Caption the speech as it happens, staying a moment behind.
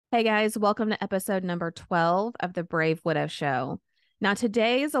Hey guys, welcome to episode number 12 of the Brave Widow Show. Now,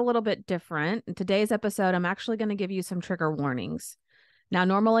 today is a little bit different. In today's episode, I'm actually going to give you some trigger warnings. Now,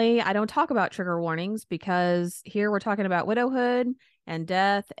 normally I don't talk about trigger warnings because here we're talking about widowhood and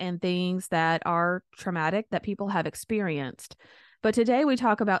death and things that are traumatic that people have experienced. But today we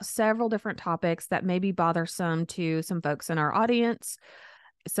talk about several different topics that may be bothersome to some folks in our audience.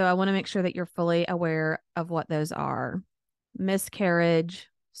 So I want to make sure that you're fully aware of what those are: miscarriage,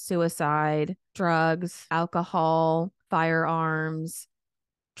 suicide, drugs, alcohol, firearms,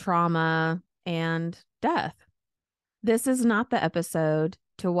 trauma, and death. This is not the episode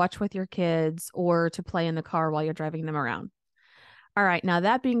to watch with your kids or to play in the car while you're driving them around. All right. Now,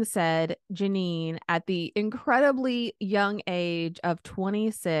 that being said, Janine, at the incredibly young age of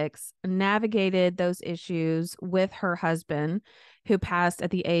 26, navigated those issues with her husband, who passed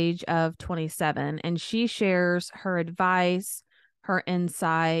at the age of 27. And she shares her advice, her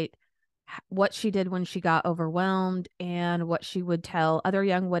insight, what she did when she got overwhelmed, and what she would tell other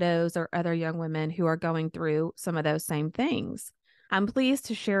young widows or other young women who are going through some of those same things. I'm pleased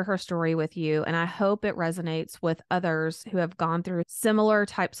to share her story with you, and I hope it resonates with others who have gone through similar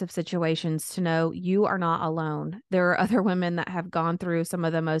types of situations to know you are not alone. There are other women that have gone through some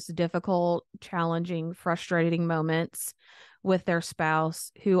of the most difficult, challenging, frustrating moments with their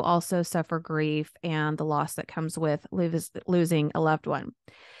spouse who also suffer grief and the loss that comes with losing a loved one.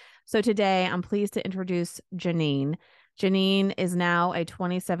 So today I'm pleased to introduce Janine. Janine is now a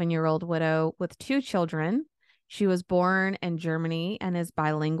 27-year-old widow with two children. She was born in Germany and is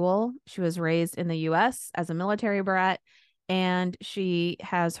bilingual. She was raised in the US as a military brat, and she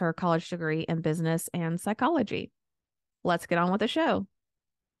has her college degree in business and psychology. Let's get on with the show.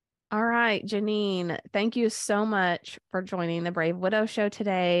 All right, Janine, thank you so much for joining the Brave Widow Show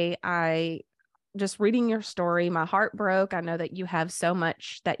today. Just reading your story, my heart broke. I know that you have so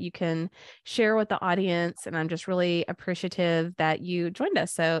much that you can share with the audience, and I'm just really appreciative that you joined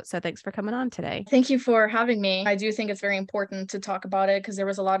us. So thanks for coming on today. Thank you for having me. I do think it's very important to talk about it because there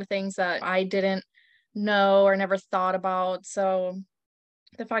was a lot of things that I didn't know or never thought about. So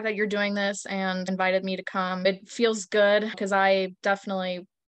the fact that you're doing this and invited me to come, it feels good because I definitely,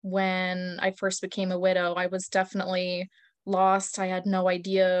 when I first became a widow, I was definitely lost. I had no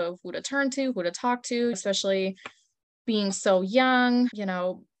idea of who to turn to, who to talk to, especially being so young.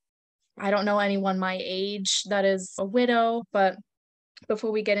 I don't know anyone my age that is a widow, but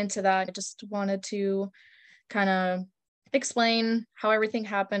before we get into that, I just wanted to kind of explain how everything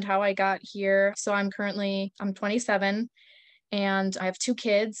happened, how I got here. So I'm 27 and I have two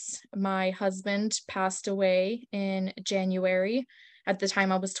kids. My husband passed away in January. At the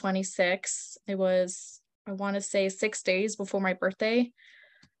time I was 26. It was, I want to say, 6 days before my birthday.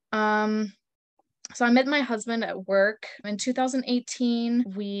 Um, so I met my husband at work in 2018.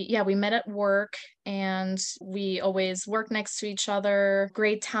 We met at work and we always worked next to each other.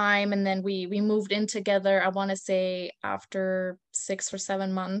 Great time. And then we moved in together. I want to say after 6 or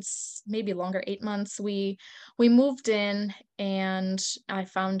 7 months, maybe longer, 8 months, we moved in and I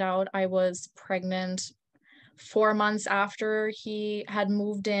found out I was pregnant 4 months after he had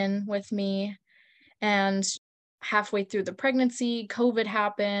moved in with me. And halfway through the pregnancy, COVID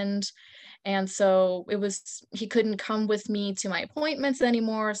happened. And so he couldn't come with me to my appointments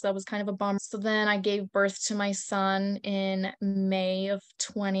anymore. So that was kind of a bummer. So then I gave birth to my son in May of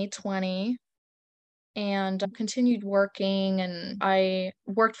 2020 and continued working. And I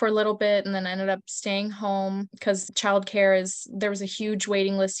worked for a little bit and then ended up staying home because there was a huge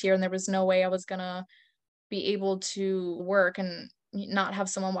waiting list here and there was no way I was going to be able to work and not have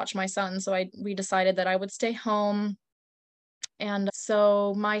someone watch my son. So we decided that I would stay home. And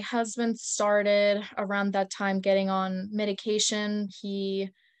so my husband started around that time getting on medication. He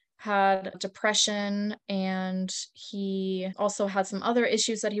had depression and he also had some other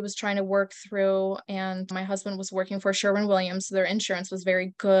issues that he was trying to work through. And my husband was working for Sherwin-Williams, so their insurance was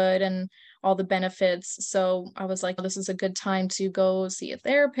very good and all the benefits. So I was like, this is a good time to go see a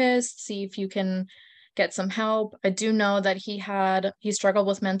therapist, see if you can get some help. I do know that he struggled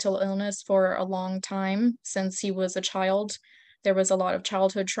with mental illness for a long time since he was a child. There was a lot of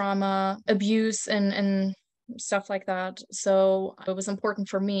childhood trauma, abuse, and stuff like that. So it was important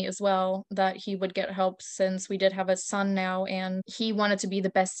for me as well that he would get help since we did have a son now and he wanted to be the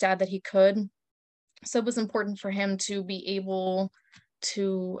best dad that he could. So it was important for him to be able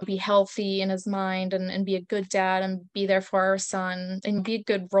to be healthy in his mind and be a good dad and be there for our son and be a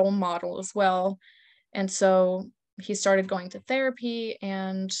good role model as well. And so he started going to therapy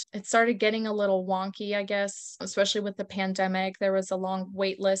and it started getting a little wonky, I guess, especially with the pandemic. There was a long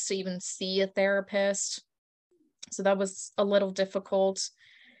wait list to even see a therapist. So that was a little difficult.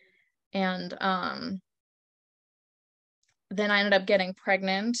 And then I ended up getting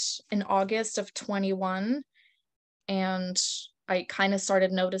pregnant in August of 21. And I kind of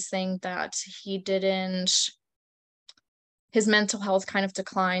started noticing that his mental health kind of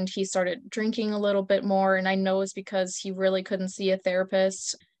declined. He started drinking a little bit more. And I know it's because he really couldn't see a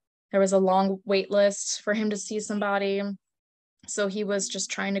therapist. There was a long wait list for him to see somebody. So he was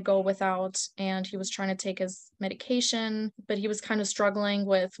just trying to go without, and he was trying to take his medication, but he was kind of struggling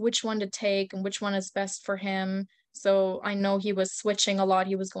with which one to take and which one is best for him. So I know he was switching a lot.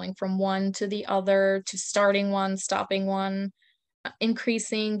 He was going from one to the other, to starting one, stopping one,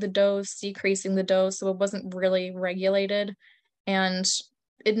 increasing the dose, decreasing the dose. So it wasn't really regulated. And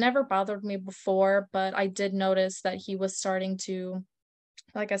it never bothered me before, but I did notice that he was starting to,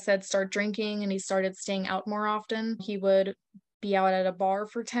 like I said, start drinking, and he started staying out more often. He would be out at a bar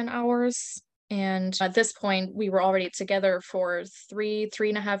for 10 hours. And at this point, we were already together for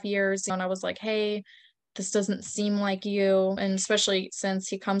 3.5 years. And I was like, hey, this doesn't seem like you. And especially since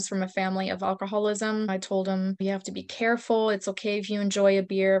he comes from a family of alcoholism, I told him, you have to be careful. It's okay if you enjoy a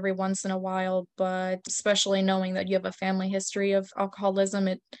beer every once in a while, but especially knowing that you have a family history of alcoholism,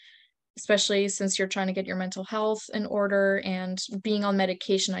 especially since you're trying to get your mental health in order and being on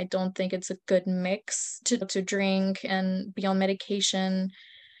medication, I don't think it's a good mix to drink and be on medication.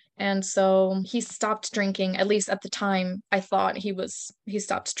 And so he stopped drinking, at least at the time. I thought he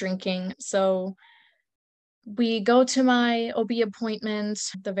stopped drinking. So we go to my OB appointment,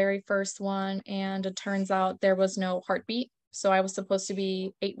 the very first one, and it turns out there was no heartbeat. So I was supposed to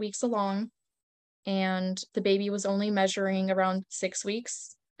be 8 weeks along, and the baby was only measuring around 6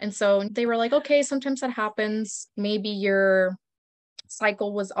 weeks. And so they were like, okay, sometimes that happens. Maybe your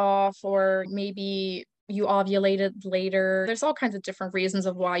cycle was off, or maybe you ovulated later. There's all kinds of different reasons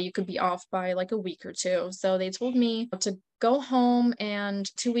of why you could be off by like a week or two. So they told me to go home, and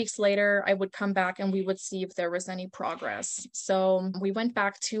 2 weeks later, I would come back and we would see if there was any progress. So we went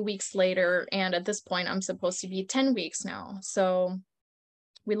back 2 weeks later, and at this point, I'm supposed to be 10 weeks now. So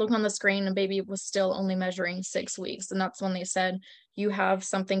we looked on the screen and baby was still only measuring 6 weeks. And that's when they said, you have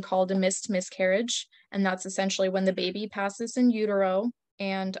something called a missed miscarriage. And that's essentially when the baby passes in utero.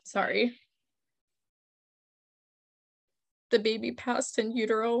 And the baby passed in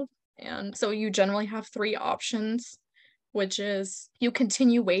utero. And so you generally have 3 options, which is you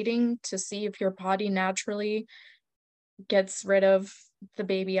continue waiting to see if your body naturally gets rid of the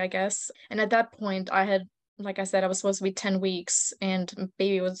baby, I guess. And at that point, like I said, I was supposed to be 10 weeks and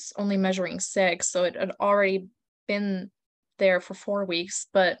baby was only measuring 6. So it had already been there for 4 weeks,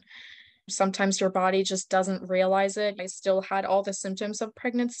 but sometimes your body just doesn't realize it. I still had all the symptoms of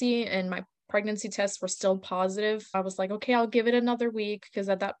pregnancy, and my pregnancy tests were still positive. I was like, okay, I'll give it another week, because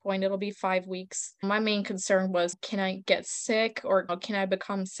at that point it'll be 5 weeks. My main concern was, can I get sick, or can I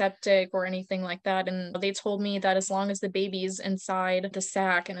become septic or anything like that? And they told me that as long as the baby's inside the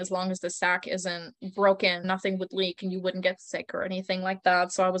sac and as long as the sac isn't broken, nothing would leak and you wouldn't get sick or anything like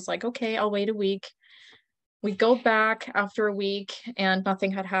that. So I was like, okay, I'll wait a week. We go back after a week and nothing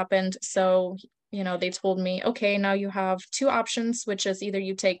had happened. So, they told me, okay, now you have 2 options, which is either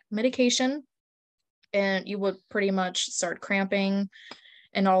you take medication and you would pretty much start cramping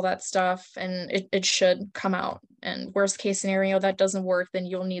and all that stuff, and it should come out. And worst case scenario, that doesn't work, then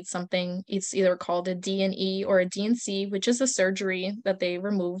you'll need something. It's either called a D&E or a D&C, which is a surgery that they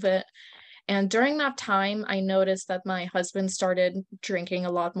remove it. And during that time, I noticed that my husband started drinking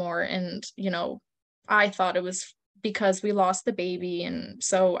a lot more. And, I thought it was because we lost the baby. And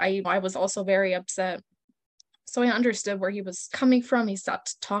so I was also very upset. So I understood where he was coming from. He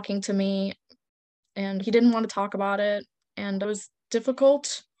stopped talking to me and he didn't want to talk about it. And it was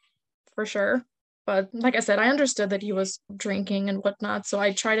difficult for sure. But like I said, I understood that he was drinking and whatnot. So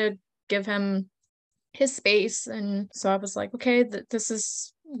I tried to give him his space. And so I was like, okay, this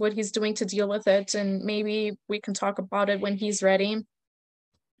is what he's doing to deal with it. And maybe we can talk about it when he's ready.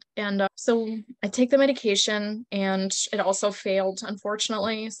 And so I take the medication and it also failed,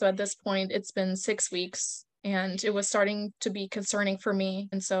 unfortunately. So at this point, it's been 6 weeks and it was starting to be concerning for me.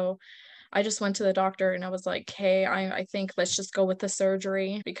 And so I just went to the doctor and I was like, hey, I think let's just go with the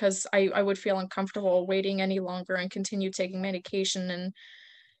surgery, because I would feel uncomfortable waiting any longer and continue taking medication. And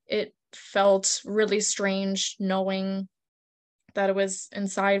it felt really strange knowing that it was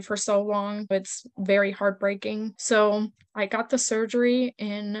inside for so long. It's very heartbreaking. So I got the surgery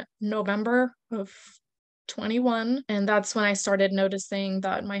in November of 21. And that's when I started noticing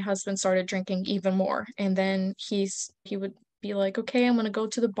that my husband started drinking even more. And then he would be like, okay, I'm going to go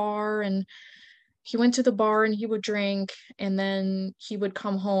to the bar and he went to the bar and he would drink, and then he would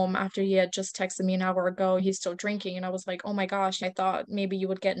come home after he had just texted me an hour ago. He's still drinking. And I was like, oh my gosh, I thought maybe you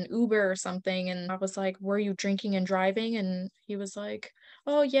would get an Uber or something. And I was like, were you drinking and driving? And he was like,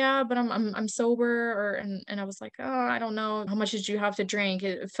 oh yeah, but I'm sober. And I was like, oh, I don't know. How much did you have to drink?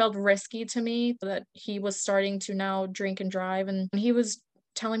 It felt risky to me that he was starting to now drink and drive. And he was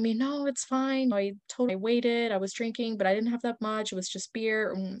telling me, no, it's fine. I waited, I was drinking, but I didn't have that much. It was just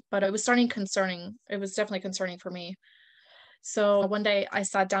beer. But it was starting concerning. It was definitely concerning for me. So one day I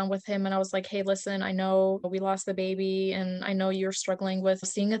sat down with him and I was like, hey, listen, I know we lost the baby and I know you're struggling with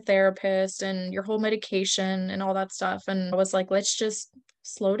seeing a therapist and your whole medication and all that stuff. And I was like, let's just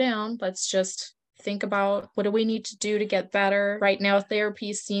slow down. Let's just think about what do we need to do to get better. Right now,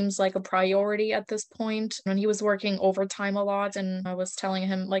 therapy seems like a priority at this point. And he was working overtime a lot. And I was telling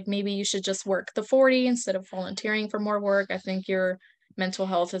him, like, maybe you should just work the 40 instead of volunteering for more work. I think you're mental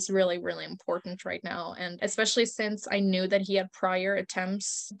health is really, really important right now. And especially since I knew that he had prior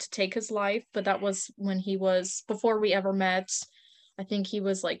attempts to take his life, but that was when he was, before we ever met. I think he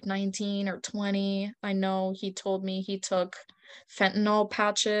was like 19 or 20. I know he told me he took fentanyl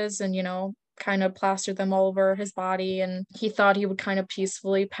patches and, kind of plastered them all over his body. And he thought he would kind of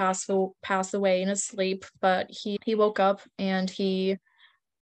peacefully pass away in his sleep. But he woke up and he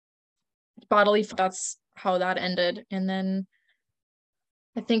bodily, that's how that ended. And then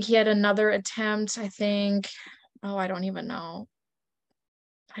I think he had another attempt. I don't even know.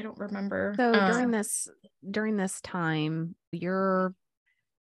 I don't remember. So during this time, you're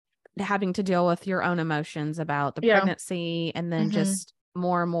having to deal with your own emotions about the Yeah. pregnancy and then Mm-hmm. just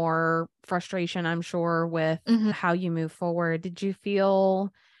more and more frustration, I'm sure, with how you move forward.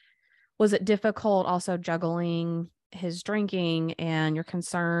 Was it difficult also juggling his drinking and your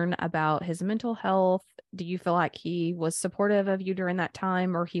concern about his mental health? Do you feel like he was supportive of you during that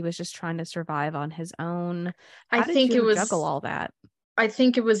time, or he was just trying to survive on his own? How did you juggle all that? I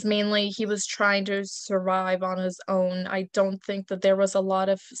think it was mainly he was trying to survive on his own. I don't think that there was a lot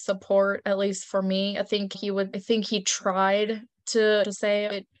of support, at least for me. I think he tried to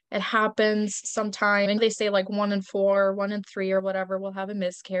say it happens sometime. And they say like 1 in 4, 1 in 3 or whatever will have a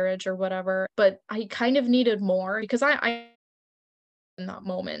miscarriage or whatever. But I kind of needed more because I in that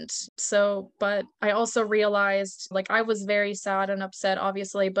moment. So, but I also realized like I was very sad and upset,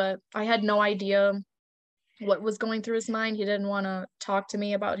 obviously, but I had no idea what was going through his mind. He didn't want to talk to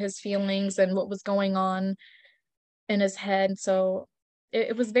me about his feelings and what was going on in his head. So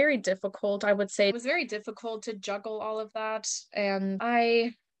it was very difficult. I would say it was very difficult to juggle all of that. And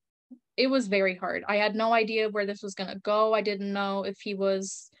it was very hard. I had no idea where this was going to go. I didn't know if he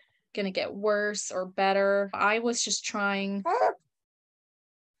was going to get worse or better. I was just trying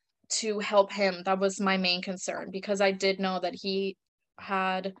to help him. That was my main concern because I did know that he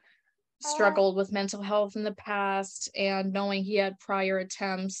had struggled with mental health in the past and knowing he had prior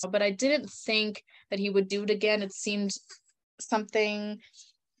attempts, but I didn't think that he would do it again. It seemed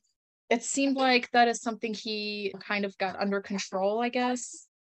like that is something he kind of got under control, I guess.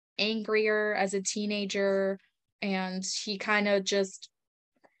 Angrier as a teenager, and he kind of just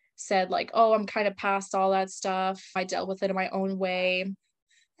said like, oh, I'm kind of past all that stuff. I dealt with it in my own way.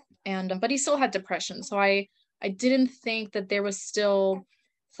 And but he still had depression, so I didn't think that there was still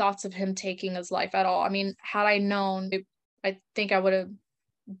thoughts of him taking his life at all. I mean, had I known, I think I would have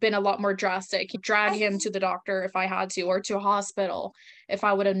been a lot more drastic. Drag him to the doctor if I had to, or to a hospital if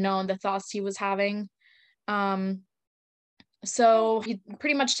I would have known the thoughts he was having. So he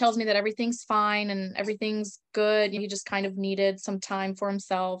pretty much tells me that everything's fine and everything's good. He just kind of needed some time for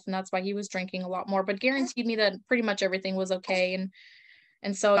himself, and that's why he was drinking a lot more, but guaranteed me that pretty much everything was okay.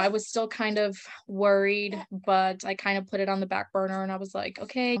 And so I was still kind of worried, but I kind of put it on the back burner and I was like,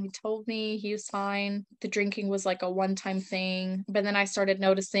 okay, he told me he was fine. The drinking was like a one-time thing. But then I started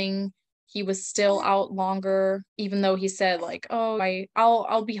noticing he was still out longer, even though he said like, oh,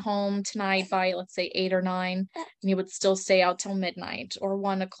 I'll be home tonight by, let's say, 8 or 9. And he would still stay out till midnight or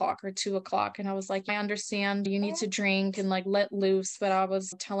 1 o'clock or 2 o'clock. And I was like, I understand you need to drink and like let loose. But I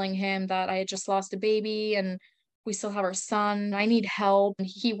was telling him that I had just lost a baby and we still have our son. I need help.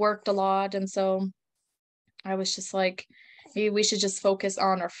 He worked a lot. And so I was just like, maybe we should just focus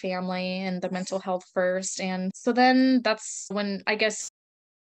on our family and the mental health first. And so then that's when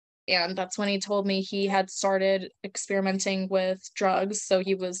he told me he had started experimenting with drugs. So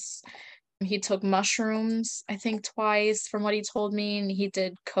he took mushrooms, I think twice from what he told me. And he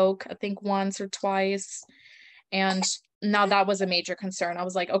did coke, I think once or twice. And now that was a major concern. I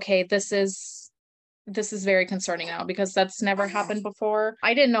was like, okay, this is this is very concerning now because that's never happened before.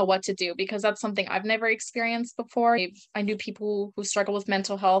 I didn't know what to do because that's something I've never experienced before. I knew people who struggle with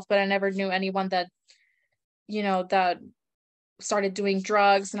mental health, but I never knew anyone that, that started doing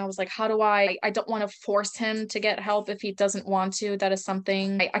drugs. And I was like, how do I don't want to force him to get help if he doesn't want to. That is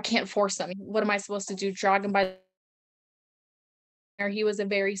something I can't force him. What am I supposed to do? Drag him by. He was a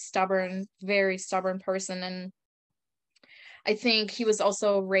very stubborn person. And I think he was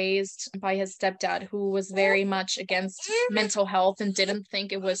also raised by his stepdad, who was very much against mental health and didn't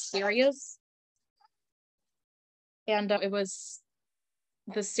think it was serious. And it was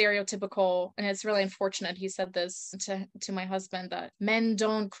the stereotypical, and it's really unfortunate he said this to my husband, that men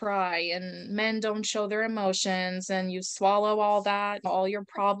don't cry and men don't show their emotions and you swallow all your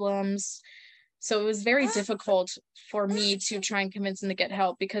problems. So it was very difficult for me to try and convince him to get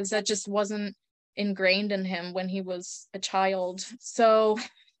help because that just wasn't ingrained in him when he was a child. So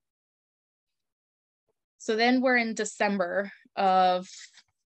then we're in December of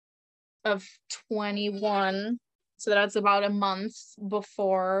 21. So that's about a month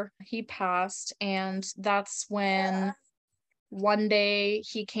before he passed. And that's when one day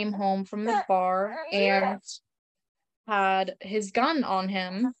he came home from the bar and had his gun on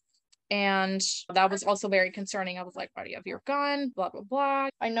him. And that was also very concerning. I was like, why do you have your gun? Blah, blah, blah.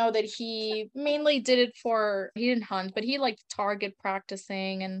 I know that he mainly did it he didn't hunt, but he liked target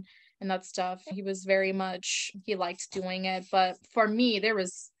practicing and that stuff. He liked doing it. But for me, there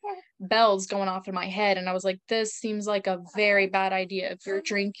was bells going off in my head. And I was like, this seems like a very bad idea. If you're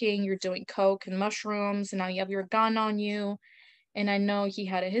drinking, you're doing coke and mushrooms, and now you have your gun on you. And I know he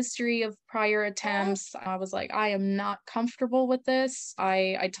had a history of prior attempts. I was like, I am not comfortable with this.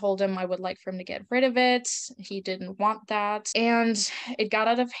 I told him I would like for him to get rid of it. He didn't want that. And it got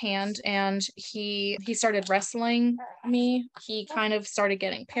out of hand and he started wrestling me. He kind of started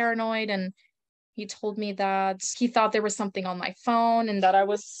getting paranoid, and he told me that he thought there was something on my phone and that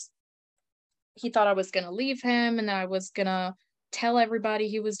he thought I was going to leave him and that I was going to tell everybody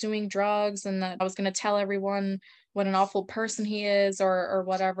he was doing drugs and that I was going to tell everyone what an awful person he is or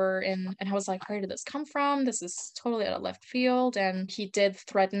whatever. And I was like, where did this come from? This is totally out of left field. And he did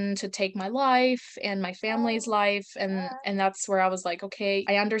threaten to take my life and my family's life. And that's where I was like, okay,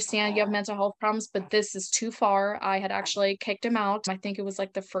 I understand you have mental health problems, but this is too far. I had actually kicked him out. I think it was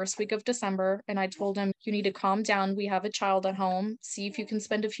like the first week of December. And I told him, you need to calm down. We have a child at home. See if you can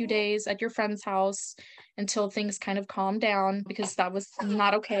spend a few days at your friend's house until things kind of calm down, because that was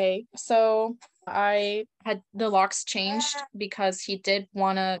not okay. So I had the locks changed because he did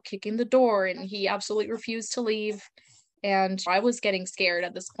want to kick in the door and he absolutely refused to leave. And I was getting scared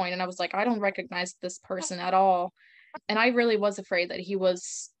at this point, and I was like, I don't recognize this person at all. And I really was afraid that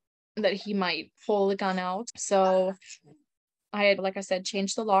he might pull the gun out. So I had, like I said,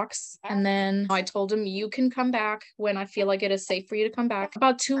 changed the locks. And then I told him, you can come back when I feel like it is safe for you to come back.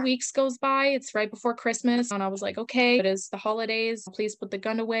 About 2 weeks goes by. It's right before Christmas. And I was like, okay, it is the holidays. Please put the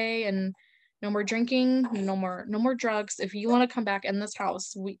gun away and no more drinking, no more drugs. If you want to come back in this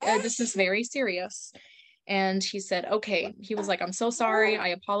house, this is very serious. And he said, okay. He was like, I'm so sorry. I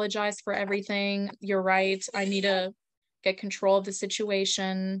apologize for everything. You're right. I need to get control of the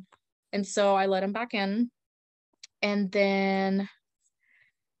situation. And so I let him back in. And then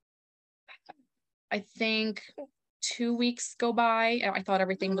I think 2 weeks go by. I thought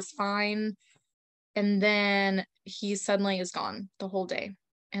everything was fine. And then he suddenly is gone the whole day.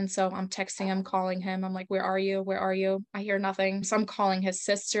 And so I'm texting him, calling him. I'm like, where are you? Where are you? I hear nothing. So I'm calling his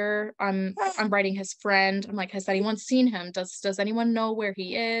sister. I'm writing his friend. I'm like, has anyone seen him? Does anyone know where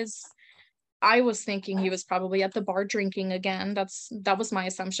he is? I was thinking he was probably at the bar drinking again. That was my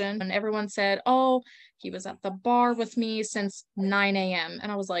assumption. And everyone said, oh, he was at the bar with me since 9 a.m.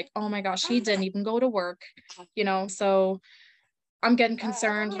 And I was like, oh my gosh, he didn't even go to work, so I'm getting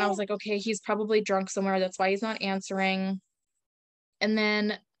concerned. And I was like, okay, he's probably drunk somewhere. That's why he's not answering. And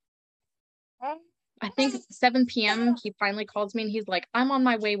then I think 7 p.m. he finally calls me and he's like, I'm on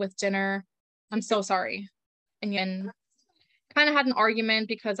my way with dinner. I'm so sorry. And kind of had an argument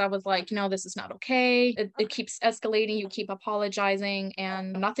because I was like, no, this is not okay. It keeps escalating. You keep apologizing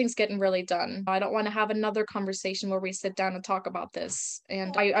and nothing's getting really done. I don't want to have another conversation where we sit down and talk about this.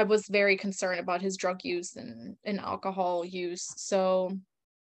 And I was very concerned about his drug use and alcohol use. So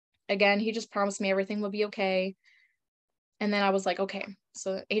again, he just promised me everything would be okay. And then I was like, okay.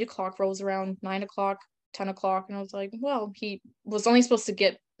 So 8 o'clock rolls around, 9 o'clock, 10 o'clock. And I was like, well, he was only supposed to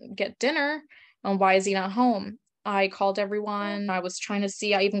get dinner. And why is he not home? I called everyone. I was trying to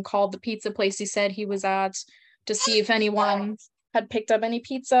see. I even called the pizza place he said he was at to see if anyone had picked up any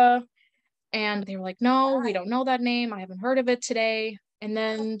pizza. And they were like, no, we don't know that name. I haven't heard of it today. And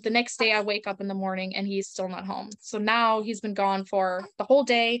then the next day I wake up in the morning and he's still not home. So now he's been gone for the whole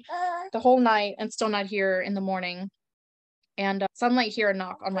day, the whole night, and still not here in the morning. And suddenly I hear a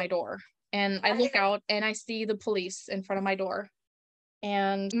knock on my door. And I look out and I see the police in front of my door.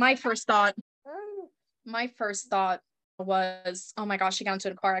 And my first thought was, oh my gosh, he got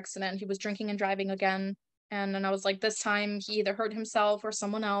into a car accident. He was drinking and driving again. And then I was like, this time he either hurt himself or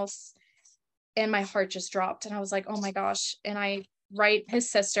someone else. And my heart just dropped. And I was like, oh my gosh. And I write his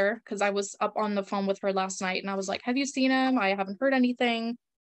sister, because I was up on the phone with her last night. And I was like, have you seen him? I haven't heard anything.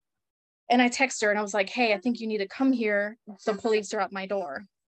 And I text her and I was like, hey, I think you need to come here. The police are at my door.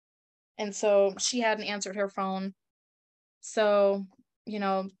 And so she hadn't answered her phone. So,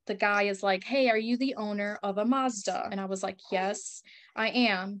 the guy is like, hey, are you the owner of a Mazda? And I was like, yes, I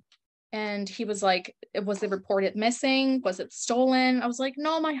am. And he was like, was it reported missing? Was it stolen? I was like,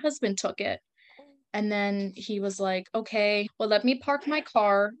 no, my husband took it. And then he was like, okay, well, let me park my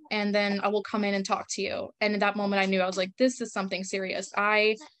car and then I will come in and talk to you. And at that moment I knew, I was like, this is something serious.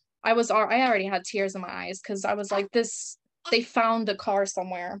 I already had tears in my eyes because I was like, they found the car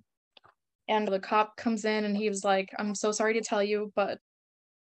somewhere. And the cop comes in and he was like, I'm so sorry to tell you, but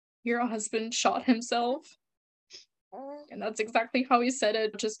your husband shot himself. And that's exactly how he said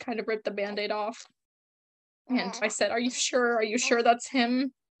it, just kind of ripped the Band-Aid off. And I said, are you sure? Are you sure that's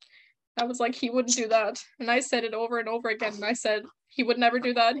him? I was like, he wouldn't do that. And I said it over and over again. And I said, he would never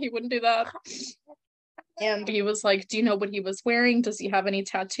do that. He wouldn't do that. And he was like, do you know what he was wearing? Does he have any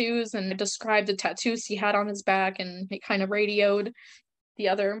tattoos? And I described the tattoos he had on his back, and he kind of radioed the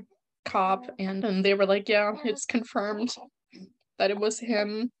other cop. And they were like, yeah, it's confirmed that it was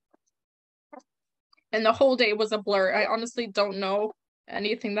him. And the whole day was a blur. I honestly don't know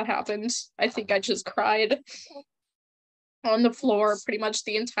anything that happened. I think I just cried on the floor pretty much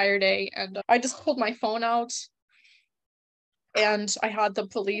the entire day. And I just pulled my phone out and I had the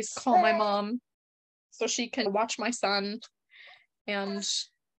police call my mom so she can watch my son. And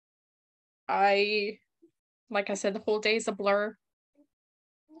like I said, the whole day is a blur.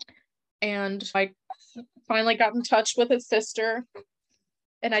 And I finally got in touch with his sister.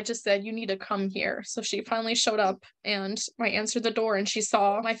 And I just said, you need to come here. So she finally showed up and I answered the door and she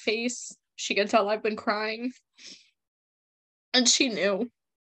saw my face. She could tell I've been crying. And she knew.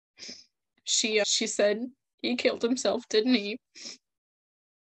 She said, he killed himself, didn't he?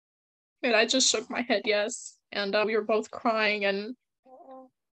 And I just shook my head, yes. And we were both crying and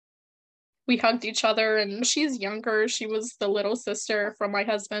we hugged each other. And she's younger. She was the little sister from my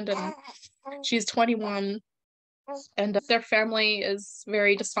husband and she's 21. And their family is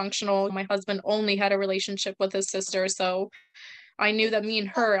very dysfunctional. My husband only had a relationship with his sister. So I knew that me and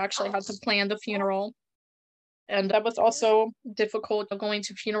her actually had to plan the funeral. And that was also difficult, going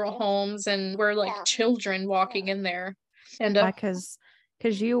to funeral homes and we're like children walking in there. And because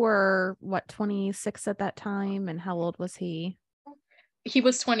you were 26 at that time, and how old was he? He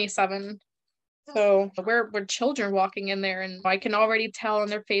was 27. So we're children walking in there, and I can already tell on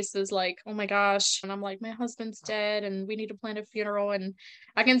their faces like, oh my gosh. And I'm like, my husband's dead and we need to plan a funeral. And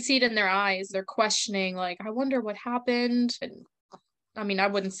I can see it in their eyes. They're questioning, like, I wonder what happened. And I mean, I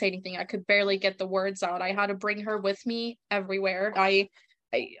wouldn't say anything. I could barely get the words out. I had to bring her with me everywhere. I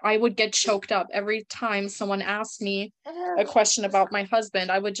would get choked up every time someone asked me a question about my husband.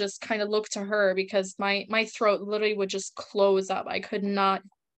 I would just kind of look to her because my throat literally would just close up. I could not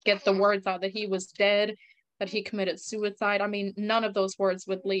get the words out that he was dead, that he committed suicide. I mean, none of those words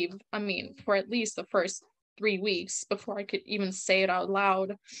would leave. I mean, for at least the first 3 weeks before I could even say it out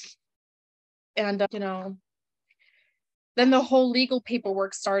loud. And, then the whole legal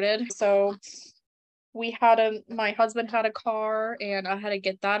paperwork started. So my husband had a car and I had to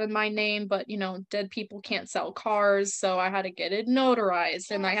get that in my name, but dead people can't sell cars. So I had to get it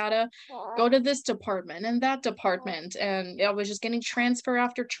notarized and I had to go to this department and that department. And I was just getting transfer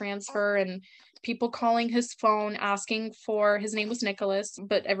after transfer and people calling his phone, asking for, his name was Nicholas,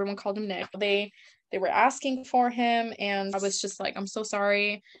 but everyone called him Nick. They were asking for him. And I was just like, I'm so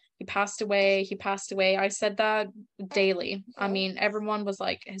sorry. He passed away. I said that daily. I mean, everyone was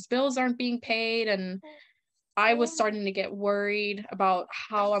like, his bills aren't being paid. And I was starting to get worried about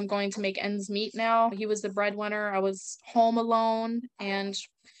how I'm going to make ends meet now. He was the breadwinner. I was home alone and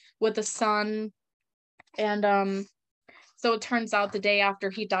with a son. And so it turns out the day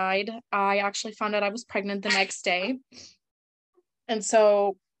after he died, I actually found out I was pregnant the next day. And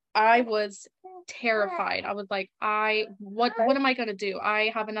so I was terrified. I was like, what am I going to do?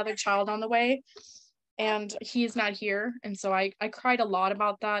 I have another child on the way and he's not here. And so I cried a lot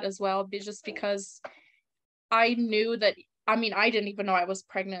about that as well, just because I knew that, I mean, I didn't even know I was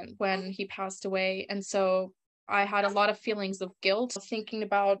pregnant when he passed away. And so I had a lot of feelings of guilt, thinking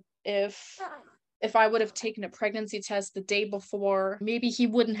about if I would have taken a pregnancy test the day before, maybe he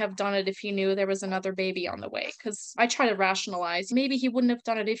wouldn't have done it if he knew there was another baby on the way. Because I try to rationalize, maybe he wouldn't have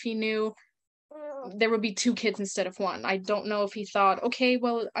done it if he knew there would be 2 kids instead of 1. I don't know if he thought, okay,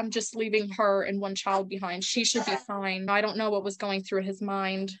 well, I'm just leaving her and 1 child behind. She should be fine. I don't know what was going through his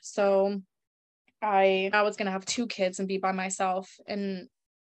mind. So I was going to have 2 kids and be by myself. And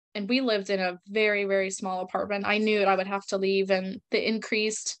we lived in a very, very small apartment. I knew I would have to leave, and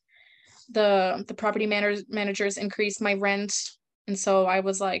the property managers increased my rent. And so I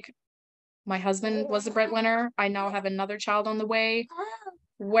was like, my husband was the breadwinner. I now have another child on the way.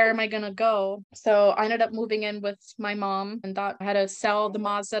 Where am I gonna go? So I ended up moving in with my mom, and that I had to sell the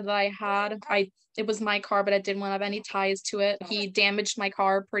Mazda that I had. It was my car, but I didn't want to have any ties to it. He damaged my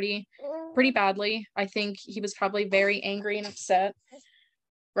car pretty badly. I think he was probably very angry and upset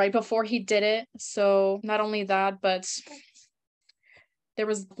right before he did it. So not only that, but there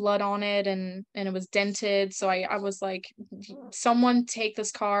was blood on it, and it was dented. So I was like, someone take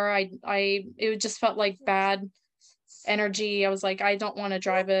this car. It just felt like bad energy. I was like, I don't want to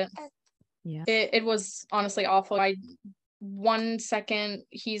drive it. Yeah. It was honestly awful. One second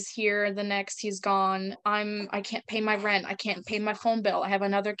he's here, the next he's gone. I can't pay my rent. I can't pay my phone bill. I have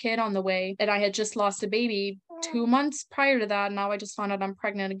another kid on the way, and I had just lost a baby 2 months prior to that. Now I just found out I'm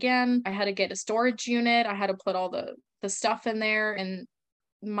pregnant again. I had to get a storage unit. I had to put all the stuff in there, and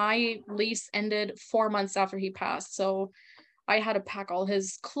my lease ended 4 months after he passed. So I had to pack all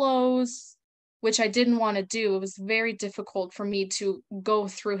his clothes, which I didn't want to do. It was very difficult for me to go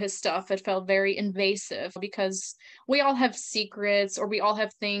through his stuff. It felt very invasive because we all have secrets, or we all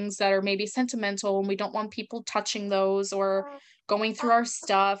have things that are maybe sentimental, and we don't want people touching those or going through our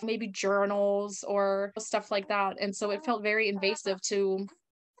stuff, maybe journals or stuff like that. And so it felt very invasive to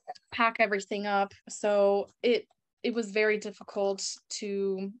pack everything up. So it was very difficult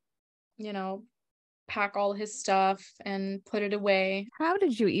to, pack all his stuff and put it away. How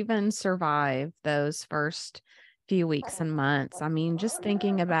did you even survive those first few weeks and months? I mean, just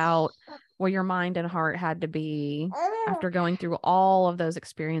thinking about where your mind and heart had to be after going through all of those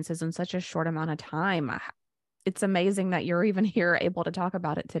experiences in such a short amount of time. It's amazing that you're even here able to talk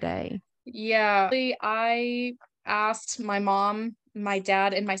about it today. Yeah, I asked my mom, my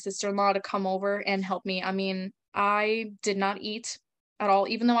dad, and my sister-in-law to come over and help me. I mean, I did not eat at all,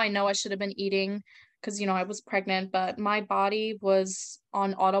 even though I know I should have been eating because, I was pregnant, but my body was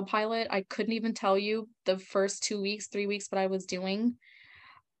on autopilot. I couldn't even tell you the first 2 weeks, 3 weeks what I was doing.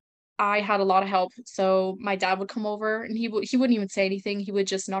 I had a lot of help. So my dad would come over, and he wouldn't even say anything. He would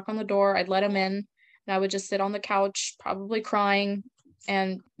just knock on the door. I'd let him in, and I would just sit on the couch, probably crying,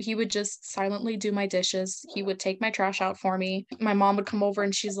 and he would just silently do my dishes. He would take my trash out for me. My mom would come over,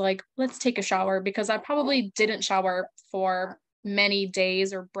 and she's like, let's take a shower, because I probably didn't shower for many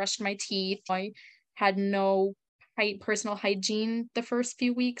days or brushed my teeth. I had no personal hygiene the first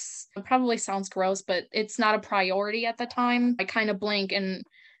few weeks. It probably sounds gross, but it's not a priority at the time. I kind of blink, and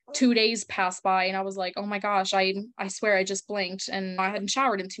 2 days passed by, and I was like, oh my gosh, I swear I just blinked, and I hadn't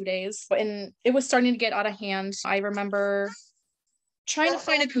showered in 2 days. And it was starting to get out of hand. I remember trying to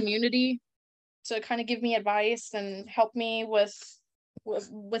find a community to kind of give me advice and help me with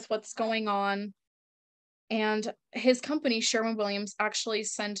what's going on. And his company, Sherwin-Williams, actually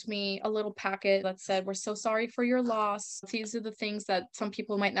sent me a little packet that said, we're so sorry for your loss. These are the things that some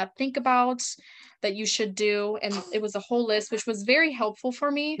people might not think about that you should do. And it was a whole list, which was very helpful for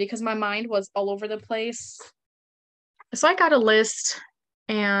me because my mind was all over the place. So I got a list,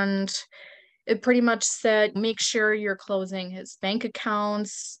 and it pretty much said, make sure you're closing his bank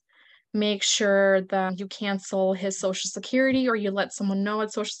accounts, make sure that you cancel his Social Security, or you let someone know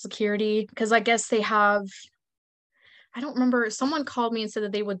at Social Security, because I guess they have, I don't remember, someone called me and said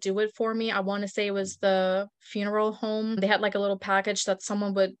that they would do it for me. I want to say it was the funeral home. They had like a little package that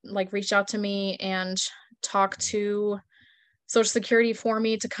someone would like reach out to me and talk to Social Security for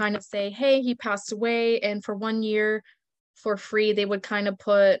me to kind of say, hey, he passed away, and for 1 year for free, they would kind of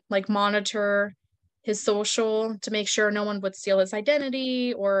monitor his social to make sure no one would steal his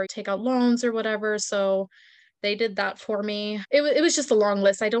identity or take out loans or whatever. So they did that for me. It was just a long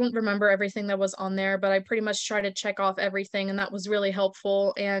list. I don't remember everything that was on there, but I pretty much tried to check off everything, and that was really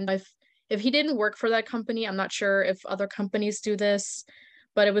helpful. And if he didn't work for that company, I'm not sure if other companies do this,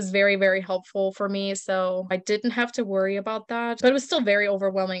 but it was very, very helpful for me. So I didn't have to worry about that, but it was still very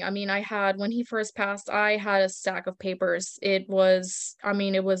overwhelming. I mean, when he first passed, I had a stack of papers. It was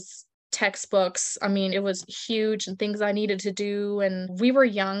textbooks. I mean, it was huge, and things I needed to do. And we were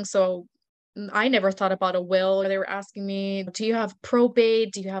young, so I never thought about a will. They were asking me, do you have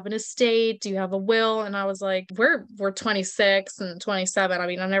probate? Do you have an estate? Do you have a will? And I was like, we're 26 and 27. I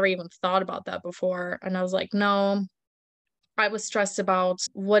mean, I never even thought about that before. And I was like, no. I was stressed about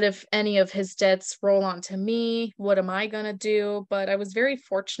what if any of his debts roll onto me? What am I gonna do? But I was very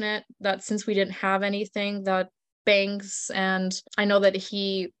fortunate that since we didn't have anything, that banks, and I know that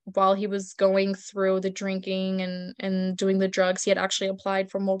while he was going through the drinking and doing the drugs, he had actually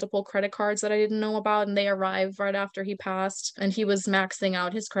applied for multiple credit cards that I didn't know about, and they arrived right after he passed, and he was maxing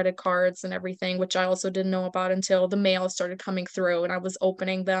out his credit cards and everything, which I also didn't know about until the mail started coming through and I was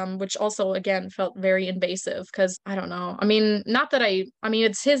opening them, which also again felt very invasive because I don't know. I mean, not that I mean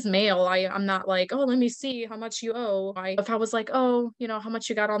it's his mail. I'm not like, oh, let me see how much you owe. If I was like, oh, how much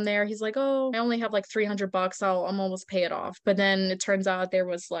you got on there, he's like, oh, I only have like $300. I'm almost pay it off. But then it turns out there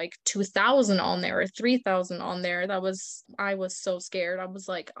was like 2,000 on there or 3,000 on there. I was so scared. I was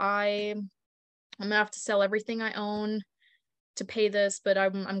like, I'm gonna have to sell everything I own to pay this, but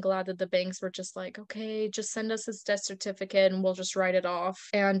I'm glad that the banks were just like, okay, just send us his death certificate and we'll just write it off.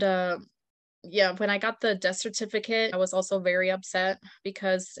 And yeah, when I got the death certificate, I was also very upset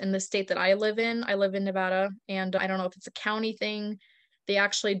because in the state that I live in Nevada, and I don't know if it's a county thing. They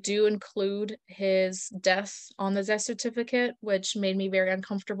actually do include his death on the death certificate, which made me very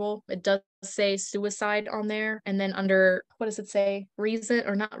uncomfortable. It does say suicide on there. And then under, what does it say? Reason,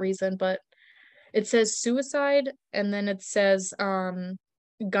 or not reason, but it says suicide, and then it says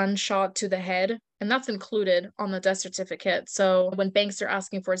gunshot to the head, and that's included on the death certificate. So when banks are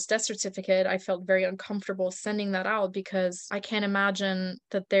asking for his death certificate, I felt very uncomfortable sending that out because I can't imagine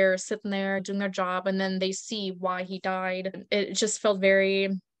that they're sitting there doing their job and then they see why he died. It just felt very,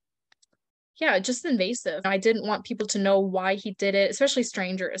 yeah, just invasive. I didn't want people to know why he did it, especially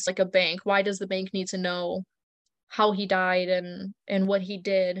strangers, like a bank. Why does the bank need to know how he died and what he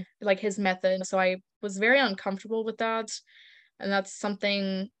did, like his method? So I was very uncomfortable with that. And that's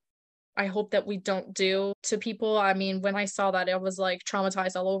something I hope that we don't do to people. I mean, when I saw that, I was like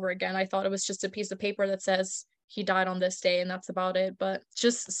traumatized all over again. I thought it was just a piece of paper that says he died on this day and that's about it. But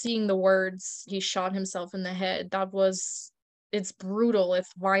just seeing the words, he shot himself in the head, it's brutal,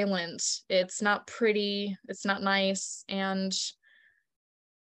 it's violent, it's not pretty, it's not nice. And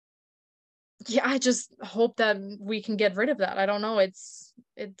yeah, I just hope that we can get rid of that. I don't know.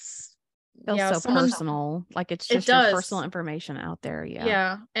 Feels Yeah, so personal, like it's it just your does. personal information out there. Yeah.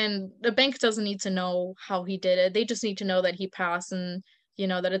 Yeah, and the bank doesn't need to know how he did it. They just need to know that he passed, and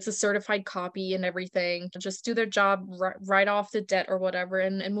that it's a certified copy and everything. Just do their job, write off the debt or whatever,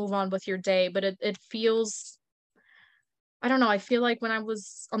 and move on with your day. But it feels, I don't know, I feel like when I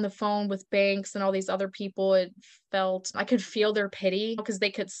was on the phone with banks and all these other people, I could feel their pity because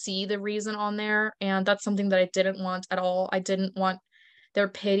they could see the reason on there. And that's something that I didn't want at all. I didn't want their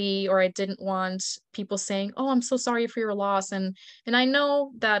pity, or I didn't want people saying, "Oh, I'm so sorry for your loss." And I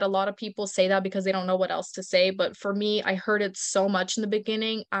know that a lot of people say that because they don't know what else to say, but for me, I heard it so much in the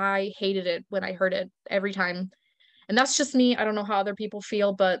beginning. I hated it when I heard it every time. And that's just me. I don't know how other people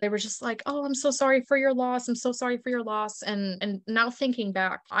feel, but they were just like, "Oh, I'm so sorry for your loss. I'm so sorry for your loss." And now thinking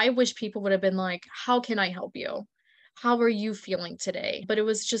back, I wish people would have been like, "How can I help you? How are you feeling today?" But it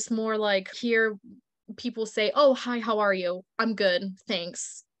was just more like, here people say, "Oh, hi, how are you? I'm good,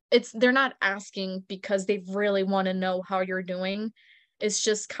 thanks." They're not asking because they really want to know how you're doing. It's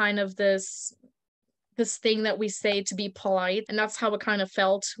just kind of this thing that we say to be polite. And that's how it kind of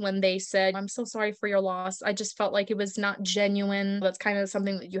felt when they said, "I'm so sorry for your loss." I just felt like it was not genuine. That's kind of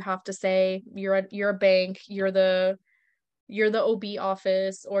something that you have to say. You're a bank, you're the OB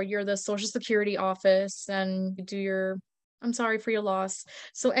office, or you're the Social Security office, and you do your "I'm sorry for your loss.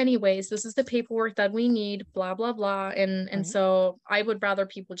 So anyways, this is the paperwork that we need, blah blah blah." And Right. so I would rather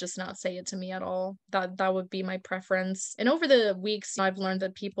people just not say it to me at all. That would be my preference. And over the weeks, I've learned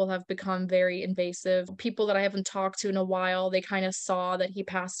that people have become very invasive. People that I haven't talked to in a while, they kind of saw that he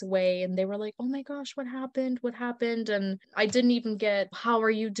passed away and they were like, "Oh my gosh, what happened? What happened?" And I didn't even get, "How are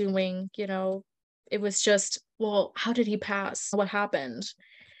you doing?" It was just, "Well, how did he pass? What happened?"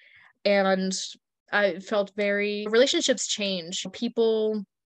 And I felt relationships change.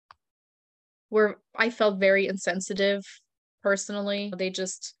 I felt very insensitive personally.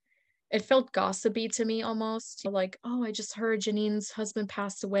 It felt gossipy to me almost. Like, "Oh, I just heard Janine's husband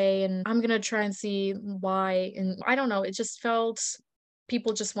passed away and I'm gonna try and see why." And I don't know, it just felt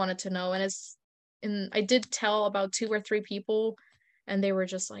people just wanted to know. And I did tell about two or three people and they were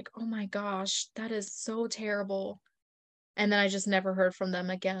just like, "Oh my gosh, that is so terrible." And then I just never heard from them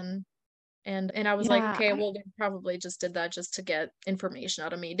again. And I was like, Yeah. "Okay, well, they probably just did that just to get information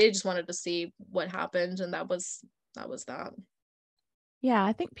out of me. They just wanted to see what happened, and that was that." Yeah,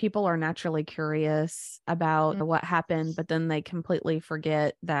 I think people are naturally curious about Mm. what happened, but then they completely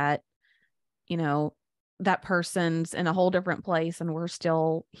forget that, you know, that person's in a whole different place and we're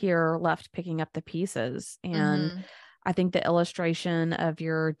still here left picking up the pieces. And Mm-hmm. I think the illustration of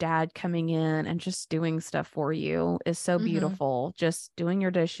your dad coming in and just doing stuff for you is so Mm-hmm. beautiful. Just doing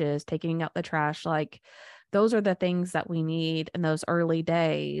your dishes, taking out the trash, like those are the things that we need in those early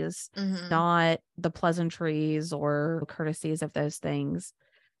days, Mm-hmm. not the pleasantries or courtesies of those things.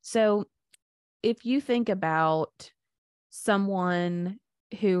 So if you think about someone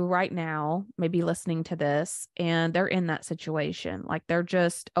who right now may be listening to this and they're in that situation, like they're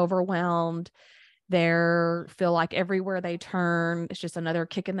just overwhelmed, they feel like everywhere they turn, it's just another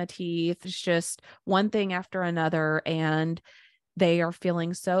kick in the teeth. It's just one thing after another. And they are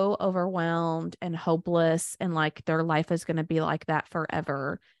feeling so overwhelmed and hopeless and like their life is going to be like that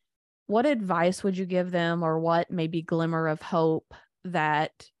forever. What advice would you give them, or what maybe glimmer of hope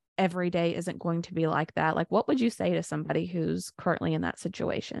that every day isn't going to be like that? Like, what would you say to somebody who's currently in that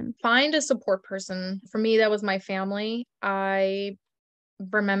situation? Find a support person. For me, that was my family. I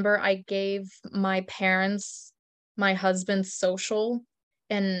remember I gave my parents my husband's social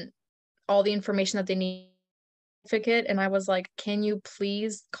and all the information that they need certificate, and I was like, "Can you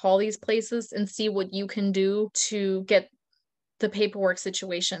please call these places and see what you can do to get the paperwork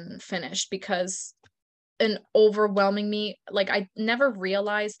situation finished?" Because an overwhelming me, like I never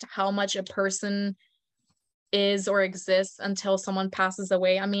realized how much a person is or exists until someone passes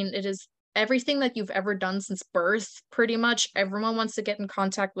away. I mean, it is everything that you've ever done since birth, pretty much. Everyone wants to get in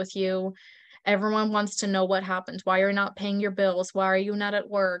contact with you. Everyone wants to know what happened. Why are you not paying your bills? Why are you not at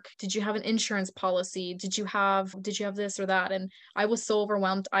work? Did you have an insurance policy? Did you have this or that? And I was so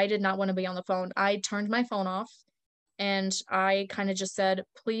overwhelmed. I did not want to be on the phone. I turned my phone off and I kind of just said,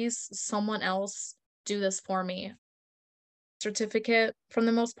 "Please, someone else do this for me." Certificate from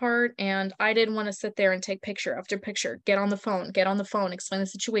the most part, and I didn't want to sit there and take picture after picture, get on the phone, explain the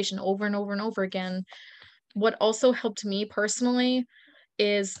situation over and over and over again. What also helped me personally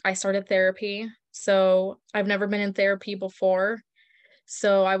is I started therapy. So I've never been in therapy before.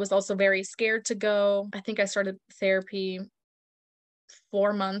 So I was also very scared to go. I think I started therapy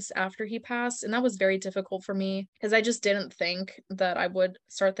 4 months after he passed. And that was very difficult for me because I just didn't think that I would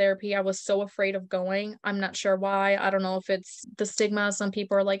start therapy. I was so afraid of going. I'm not sure why. I don't know if it's the stigma. Some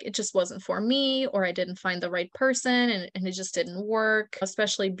people are like, it just wasn't for me, or I didn't find the right person and it just didn't work.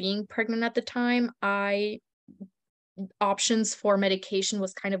 Especially being pregnant at the time, I options for medication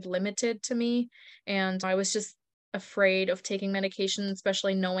was kind of limited to me. And I was just afraid of taking medication,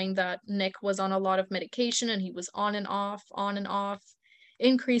 especially knowing that Nick was on a lot of medication and he was on and off,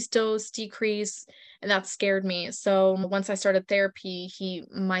 increased dose, decrease, and that scared me. So once I started therapy,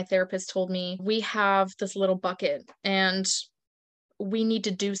 my therapist told me, "We have this little bucket and we need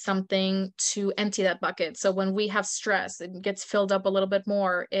to do something to empty that bucket. So when we have stress, it gets filled up a little bit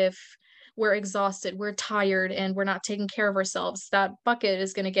more. If we're exhausted, we're tired, and we're not taking care of ourselves, that bucket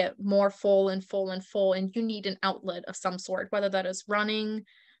is going to get more full and full and full. And you need an outlet of some sort, whether that is running,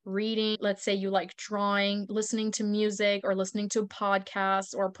 reading. Let's say you like drawing, listening to music, or listening to a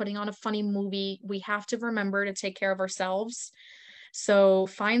podcast, or putting on a funny movie. We have to remember to take care of ourselves. So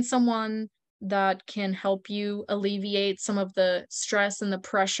find someone that can help you alleviate some of the stress and the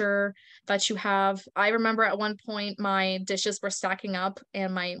pressure that you have. I remember at one point my dishes were stacking up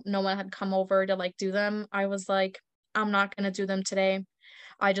and my no one had come over to like do them. I was like, I'm not going to do them today.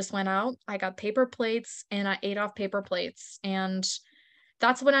 I just went out, I got paper plates and I ate off paper plates, and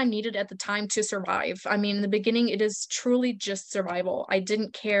that's what I needed at the time to survive. I mean, in the beginning, it is truly just survival. I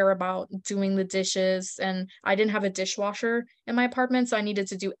didn't care about doing the dishes, and I didn't have a dishwasher in my apartment, so I needed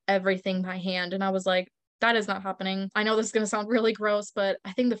to do everything by hand. And I was like, that is not happening. I know this is going to sound really gross, but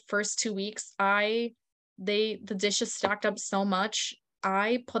I think the first 2 weeks, the dishes stacked up so much.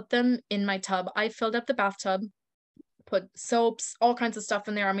 I put them in my tub. I filled up the bathtub, put soaps, all kinds of stuff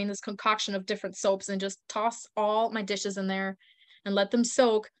in there. I mean, this concoction of different soaps, and just toss all my dishes in there and let them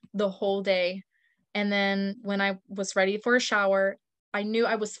soak the whole day. And then when I was ready for a shower, I knew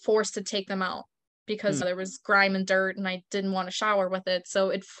I was forced to take them out because Hmm. there was grime and dirt and I didn't want to shower with it. So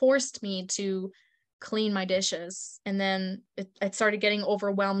it forced me to clean my dishes. And then it started getting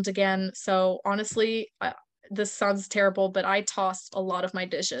overwhelmed again. So honestly, this sounds terrible, but I tossed a lot of my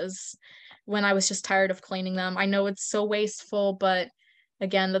dishes when I was just tired of cleaning them. I know it's so wasteful, but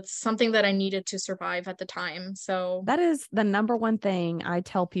again, that's something that I needed to survive at the time. So, That is the number one thing I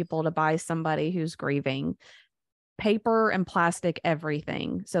tell people to buy somebody who's grieving: paper and plastic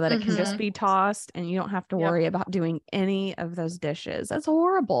everything, so that it can just mhm, be tossed and you don't have to yep, worry about doing any of those dishes. That's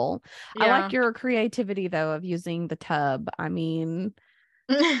horrible. I like yeah. your creativity though of using the tub. I mean,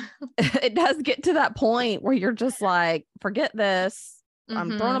 It does get to that point where you're just like, forget this.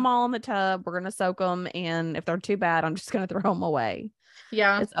 I'm throwing them Mm-hmm. all in the tub. We're going to soak them. And if they're too bad, I'm just going to throw them away.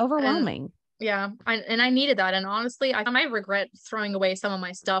 Yeah. It's And overwhelming. yeah, I needed that. And honestly, I might regret throwing away some of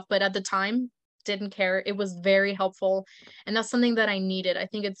my stuff, but at the time, didn't care. It was very helpful. And that's something that I needed. I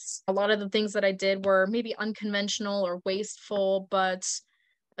think it's a lot of the things that I did were maybe unconventional or wasteful, but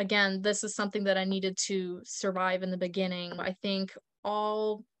again, this is something that I needed to survive in the beginning. I think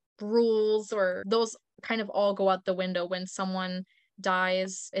all rules or those kind of all go out the window when someone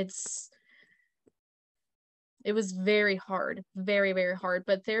dies. It was very hard, very, very hard,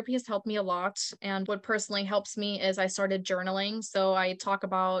 but therapy has helped me a lot. And what personally helps me is I started journaling. So I talk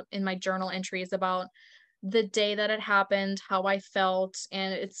about in my journal entries about the day that it happened, how I felt,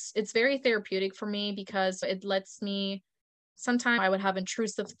 and it's very therapeutic for me because it lets me sometimes I would have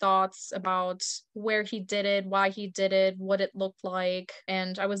intrusive thoughts about where he did it, why he did it, what it looked like,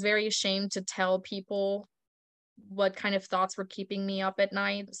 and I was very ashamed to tell people what kind of thoughts were keeping me up at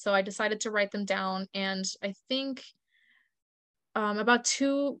night. So I decided to write them down. And I think about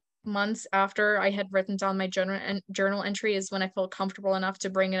 2 months after I had written down my journal entry is when I felt comfortable enough to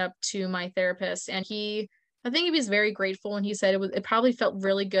bring it up to my therapist. And I think he was very grateful, and he said it probably felt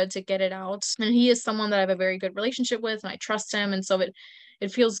really good to get it out. And he is someone that I have a very good relationship with, and I trust him. And so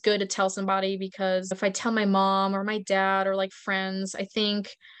it feels good to tell somebody, because if I tell my mom or my dad or like friends, I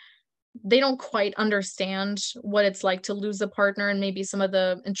think they don't quite understand what it's like to lose a partner and maybe some of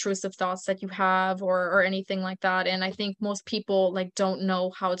the intrusive thoughts that you have or anything like that. And I think most people like don't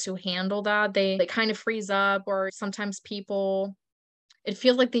know how to handle that. They kind of freeze up, or sometimes people, it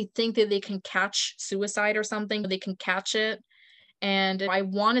feels like they think that they can catch suicide or something, they can catch it. And I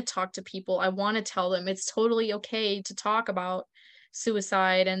want to talk to people. I want to tell them it's totally okay to talk about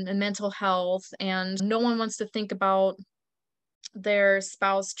suicide and mental health. And no one wants to think about their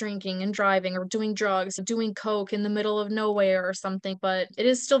spouse drinking and driving or doing drugs, doing coke in the middle of nowhere or something. But it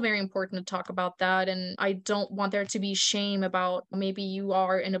is still very important to talk about that. And I don't want there to be shame about maybe you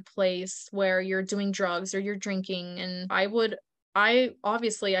are in a place where you're doing drugs or you're drinking. And I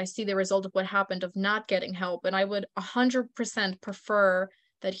obviously I see the result of what happened of not getting help. And I would 100% prefer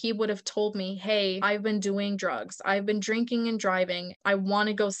that he would have told me, hey, I've been doing drugs. I've been drinking and driving. I want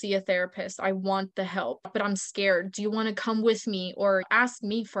to go see a therapist. I want the help, but I'm scared. Do you want to come with me or ask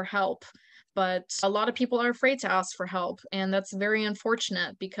me for help? But a lot of people are afraid to ask for help. And that's very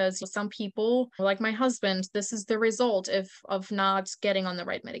unfortunate, because some people, like my husband, this is the result of not getting on the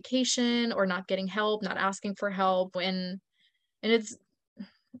right medication or not getting help, not asking for help. And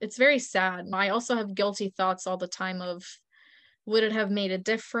it's very sad. I also have guilty thoughts all the time of, would it have made a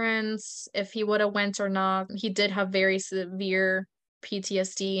difference if he would have went or not? He did have very severe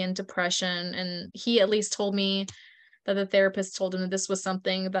PTSD and depression, and he at least told me that the therapist told him that this was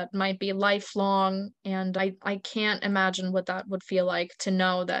something that might be lifelong. And I can't imagine what that would feel like, to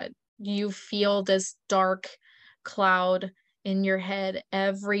know that you feel this dark cloud in your head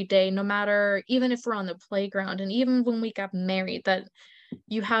every day, no matter, even if we're on the playground and even when we got married, that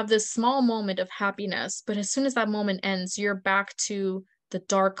you have this small moment of happiness, but as soon as that moment ends, you're back to the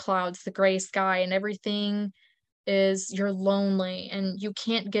dark clouds, the gray sky, and everything you're lonely and you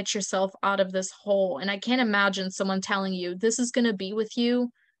can't get yourself out of this hole. And I can't imagine someone telling you this is going to be with you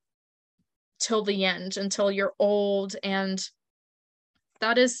till the end, until you're old. And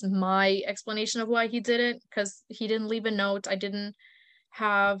that is my explanation of why he did it, because he didn't leave a note.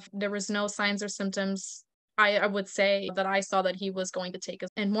 There was no signs or symptoms. I would say that I saw that he was going to take us,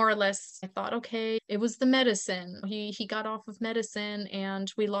 and more or less I thought, okay, it was the medicine. He got off of medicine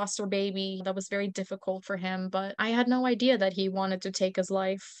and we lost our baby. That was very difficult for him, but I had no idea that he wanted to take his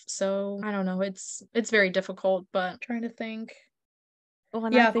life. So I don't know. It's very difficult, but trying to think. Well,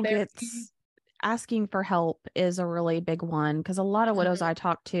 and I Yeah, think therapy. it's asking for help is a really big one, because a lot of widows I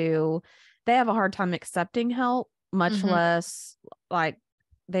talk to, they have a hard time accepting help, much Mm-hmm. less like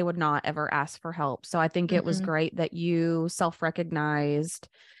they would not ever ask for help. So I think it was Mm-hmm. great that you self-recognized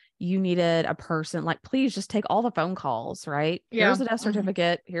you needed a person. Like, please just take all the phone calls, right? Yeah. Here's a death Mm-hmm.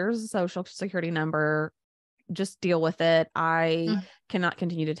 certificate, here's a social security number, just deal with it. I cannot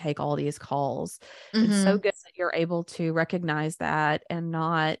continue to take all these calls. It's so Mm-hmm. good that you're able to recognize that and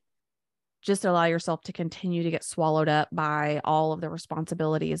not just allow yourself to continue to get swallowed up by all of the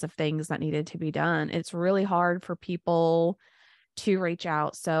responsibilities of things that needed to be done. It's really hard for people to reach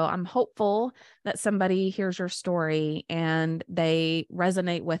out. So I'm hopeful that somebody hears your story and they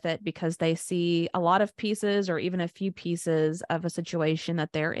resonate with it because they see a lot of pieces or even a few pieces of a situation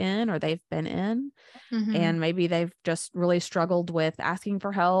that they're in or they've been in. And maybe they've just really struggled with asking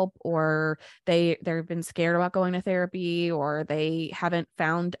for help, or they've been scared about going to therapy, or they haven't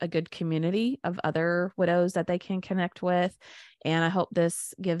found a good community of other widows that they can connect with. And I hope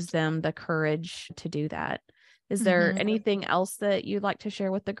this gives them the courage to do that. Is there anything else that you'd like to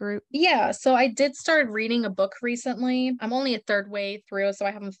share with the group? Yeah, so I did start reading a book recently. I'm only a third way through, so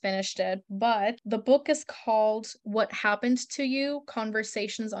I haven't finished it. But the book is called What Happened to You: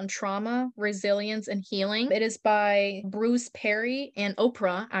 Conversations on Trauma, Resilience, and Healing. It is by Bruce Perry and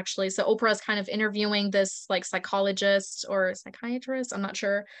Oprah, actually. So Oprah is kind of interviewing this like psychologist or psychiatrist, I'm not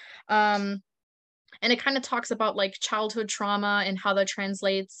sure. And it kind of talks about like childhood trauma and how that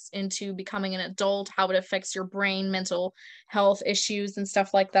translates into becoming an adult, how it affects your brain, mental health issues, and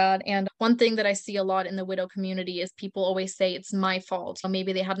stuff like that. And one thing that I see a lot in the widow community is people always say it's my fault. So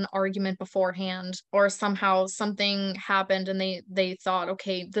maybe they had an argument beforehand, or somehow something happened and they thought,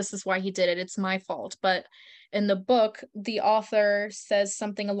 okay, this is why he did it. It's my fault. But in the book, the author says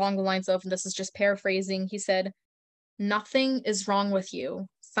something along the lines of, and this is just paraphrasing, he said, "Nothing is wrong with you.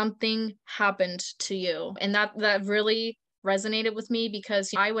 Something happened to you." And that really resonated with me,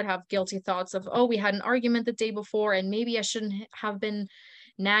 because I would have guilty thoughts of, oh, we had an argument the day before and maybe I shouldn't have been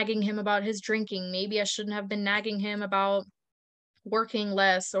nagging him about his drinking. Maybe I shouldn't have been nagging him about working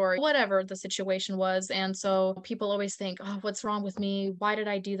less or whatever the situation was. And so people always think, oh, what's wrong with me? Why did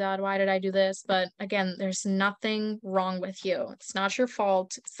I do that? Why did I do this? But again, there's nothing wrong with you. It's not your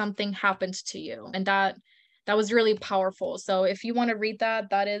fault. Something happened to you. And that was really powerful. So if you want to read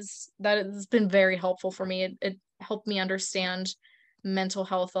that has been very helpful for me. It helped me understand mental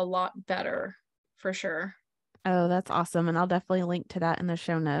health a lot better, for sure. Oh, that's awesome. And I'll definitely link to that in the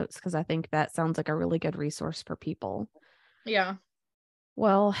show notes because I think that sounds like a really good resource for people. Yeah.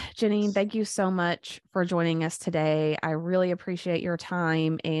 Well, Janine, thank you so much for joining us today. I really appreciate your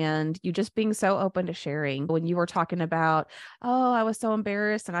time and you just being so open to sharing. When you were talking about, oh, I was so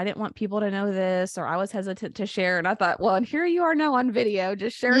embarrassed and I didn't want people to know this, or I was hesitant to share. And I thought, well, and here you are now on video,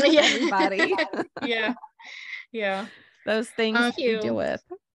 just sharing with everybody. Yeah. Yeah. Those things you deal with.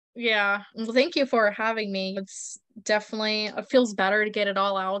 Yeah. Well, thank you for having me. It's definitely, it feels better to get it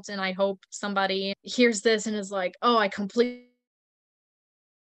all out. And I hope somebody hears this and is like, oh, I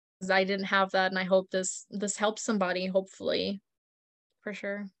didn't have that, and I hope this helps somebody, hopefully, for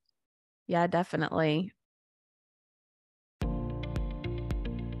sure. Yeah, definitely.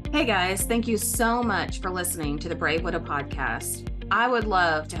 Hey guys, thank you so much for listening to the Brave Widow podcast. I would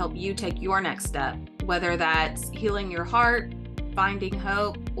love to help you take your next step, whether that's healing your heart, finding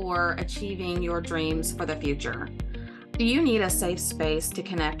hope, or achieving your dreams for the future. Do you need a safe space to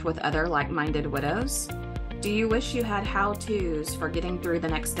connect with other like-minded widows? Do you wish you had how-tos for getting through the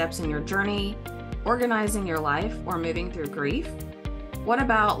next steps in your journey, organizing your life, or moving through grief? What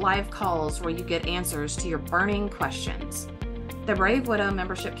about live calls where you get answers to your burning questions? The Brave Widow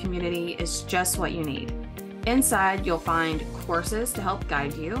membership community is just what you need. Inside, you'll find courses to help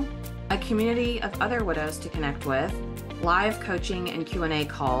guide you, a community of other widows to connect with, live coaching and Q&A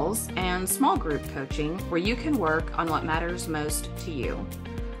calls, and small group coaching where you can work on what matters most to you.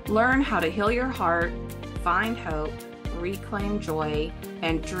 Learn how to heal your heart, find hope, reclaim joy,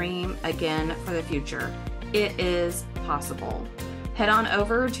 and dream again for the future. It is possible. Head on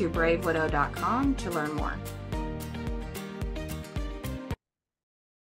over to bravewidow.com to learn more.